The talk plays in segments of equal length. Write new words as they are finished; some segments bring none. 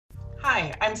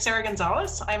Hi, I'm Sara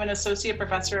Gonzalez. I'm an associate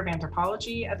professor of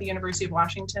anthropology at the University of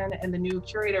Washington and the new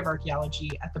Curator of Archaeology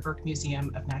at the Burke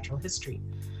Museum of Natural History.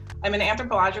 I'm an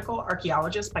anthropological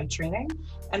archaeologist by training,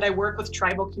 and I work with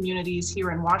tribal communities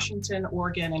here in Washington,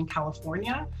 Oregon, and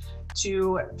California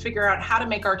to figure out how to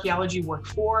make archaeology work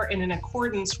for and in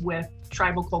accordance with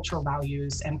tribal cultural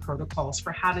values and protocols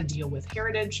for how to deal with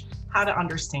heritage, how to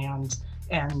understand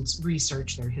and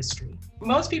research their history.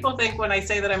 Most people think when I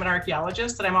say that I'm an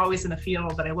archaeologist that I'm always in the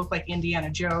field, that I look like Indiana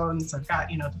Jones. I've got,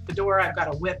 the fedora, I've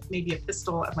got a whip, maybe a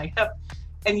pistol at my hip.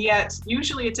 And yet,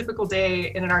 usually a typical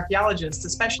day in an archaeologist,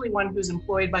 especially one who's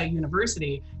employed by a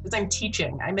university, is I'm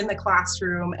teaching. I'm in the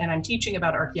classroom and I'm teaching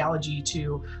about archaeology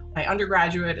to my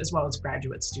undergraduate as well as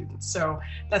graduate students. So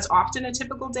that's often a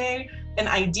typical day. An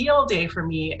ideal day for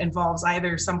me involves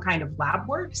either some kind of lab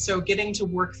work, so getting to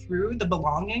work through the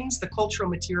belongings, the cultural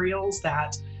materials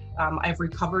that I've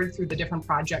recovered through the different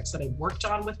projects that I've worked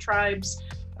on with tribes,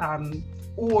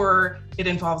 or it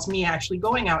involves me actually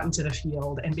going out into the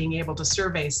field and being able to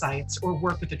survey sites or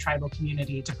work with the tribal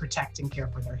community to protect and care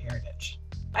for their heritage.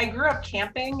 I grew up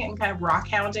camping and kind of rock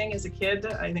hounding as a kid.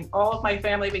 I think all of my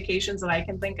family vacations that I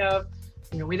can think of,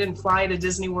 we didn't fly to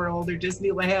Disney World or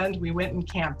Disneyland. We went and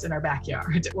camped in our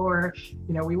backyard, or,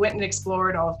 we went and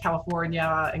explored all of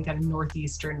California and kind of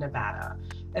northeastern Nevada.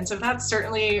 And so that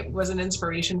certainly was an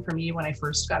inspiration for me when I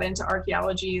first got into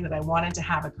archaeology, that I wanted to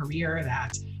have a career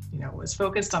that, was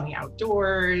focused on the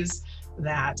outdoors,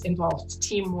 that involved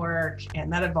teamwork,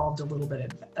 and that involved a little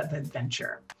bit of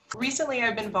adventure. Recently,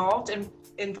 I've been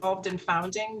involved in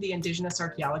founding the Indigenous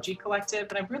Archaeology Collective,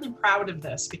 and I'm really proud of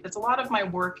this because a lot of my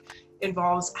work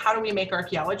involves how do we make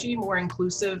archaeology more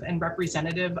inclusive and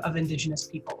representative of Indigenous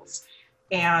peoples.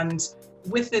 And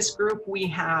with this group, we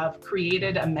have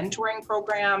created a mentoring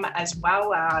program as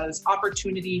well as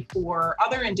opportunity for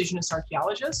other Indigenous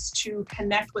archaeologists to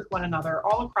connect with one another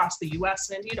all across the US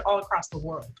and indeed all across the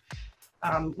world.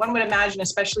 One would imagine,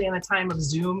 especially in a time of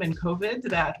Zoom and COVID,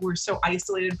 that we're so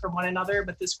isolated from one another,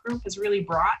 but this group has really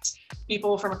brought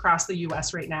people from across the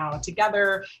US right now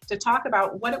together to talk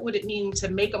about what would it mean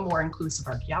to make a more inclusive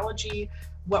archaeology,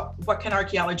 what can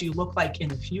archaeology look like in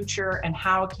the future, and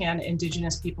how can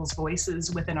Indigenous people's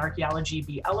voices within archaeology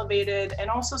be elevated and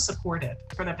also supported.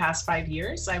 For the past 5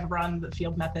 years, I've run the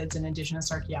Field Methods in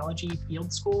Indigenous Archaeology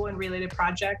Field School and Related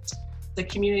Project, the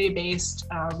community-based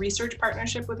research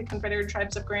partnership with the Confederated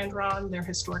Tribes of Grand Ronde, their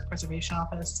Historic Preservation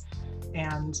Office.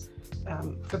 And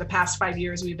for the past 5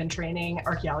 years, we've been training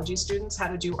archaeology students how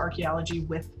to do archaeology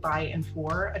with, by, and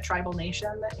for a tribal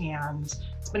nation. And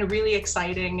it's been a really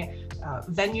exciting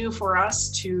venue for us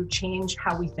to change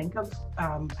how we think of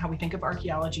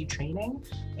archaeology training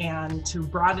and to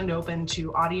broaden it open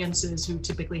to audiences who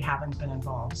typically haven't been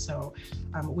involved. So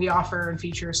we offer and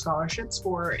feature scholarships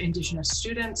for Indigenous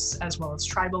students as well as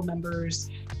tribal members,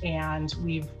 and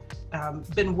we've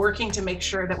been working to make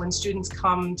sure that when students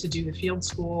come to do the field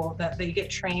school, that they get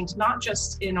trained not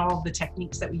just in all of the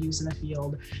techniques that we use in the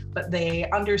field, but they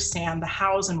understand the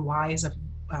hows and whys of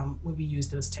when we use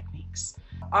those techniques.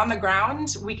 On the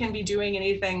ground, we can be doing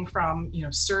anything from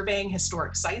surveying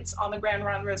historic sites on the Grand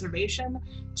Ronde Reservation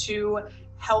to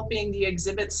helping the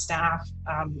exhibit staff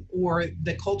or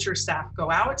the culture staff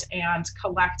go out and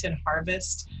collect and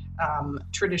harvest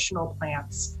traditional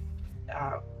plants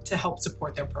to help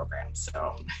support their programs.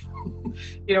 So,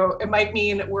 it might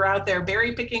mean we're out there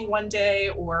berry picking one day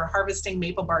or harvesting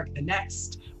maple bark the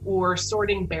next, or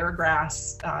sorting bear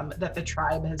grass that the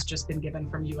tribe has just been given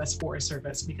from US Forest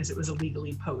Service because it was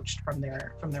illegally poached from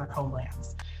their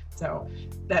homelands. So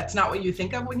that's not what you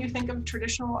think of when you think of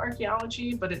traditional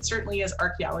archaeology, but it certainly is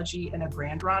archaeology in a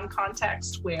Grand Ronde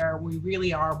context where we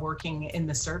really are working in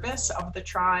the service of the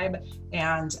tribe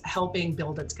and helping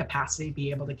build its capacity to be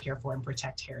able to care for and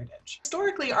protect heritage.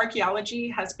 Historically, archaeology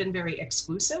has been very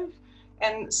exclusive,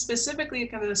 and specifically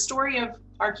kind of the story of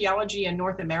archaeology in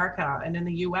North America and in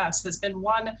the US has been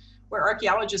one where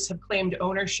archaeologists have claimed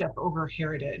ownership over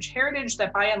heritage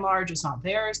that by and large is not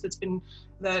theirs,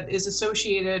 that is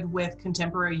associated with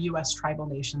contemporary US tribal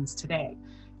nations today.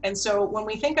 And so when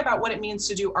we think about what it means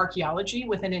to do archaeology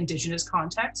within Indigenous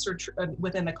context or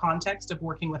within the context of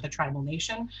working with a tribal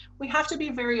nation, we have to be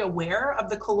very aware of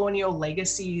the colonial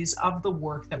legacies of the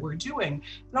work that we're doing,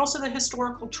 and also the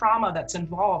historical trauma that's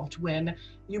involved when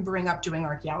you bring up doing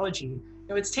archaeology.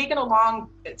 It's taken a long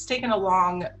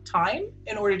time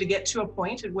in order to get to a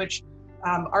point at which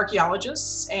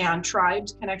archaeologists and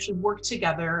tribes can actually work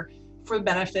together for the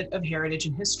benefit of heritage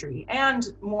and history,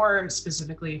 and more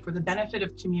specifically for the benefit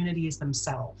of communities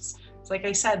themselves. So like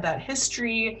I said, that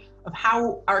history of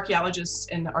how archaeologists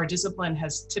in our discipline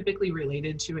has typically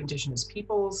related to Indigenous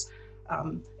peoples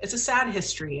It's a sad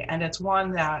history, and it's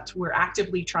one that we're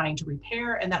actively trying to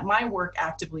repair and that my work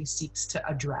actively seeks to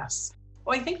address.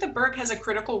 Well, I think the Burke has a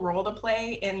critical role to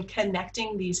play in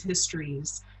connecting these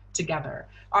histories together.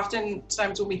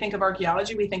 Oftentimes when we think of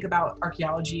archaeology, we think about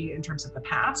archaeology in terms of the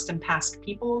past and past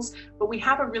peoples, but we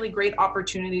have a really great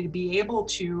opportunity to be able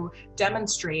to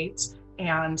demonstrate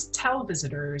and tell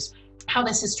visitors how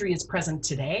this history is present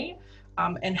today,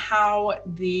 and how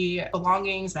the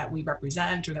belongings that we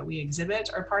represent or that we exhibit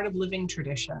are part of living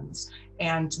traditions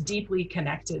and deeply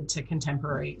connected to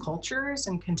contemporary cultures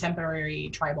and contemporary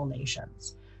tribal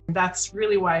nations. That's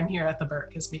really why I'm here at the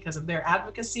Burke, is because of their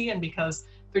advocacy and because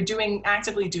they're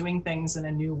actively doing things in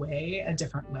a new way, a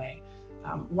different way,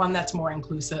 one that's more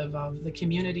inclusive of the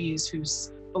communities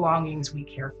whose belongings we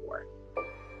care for.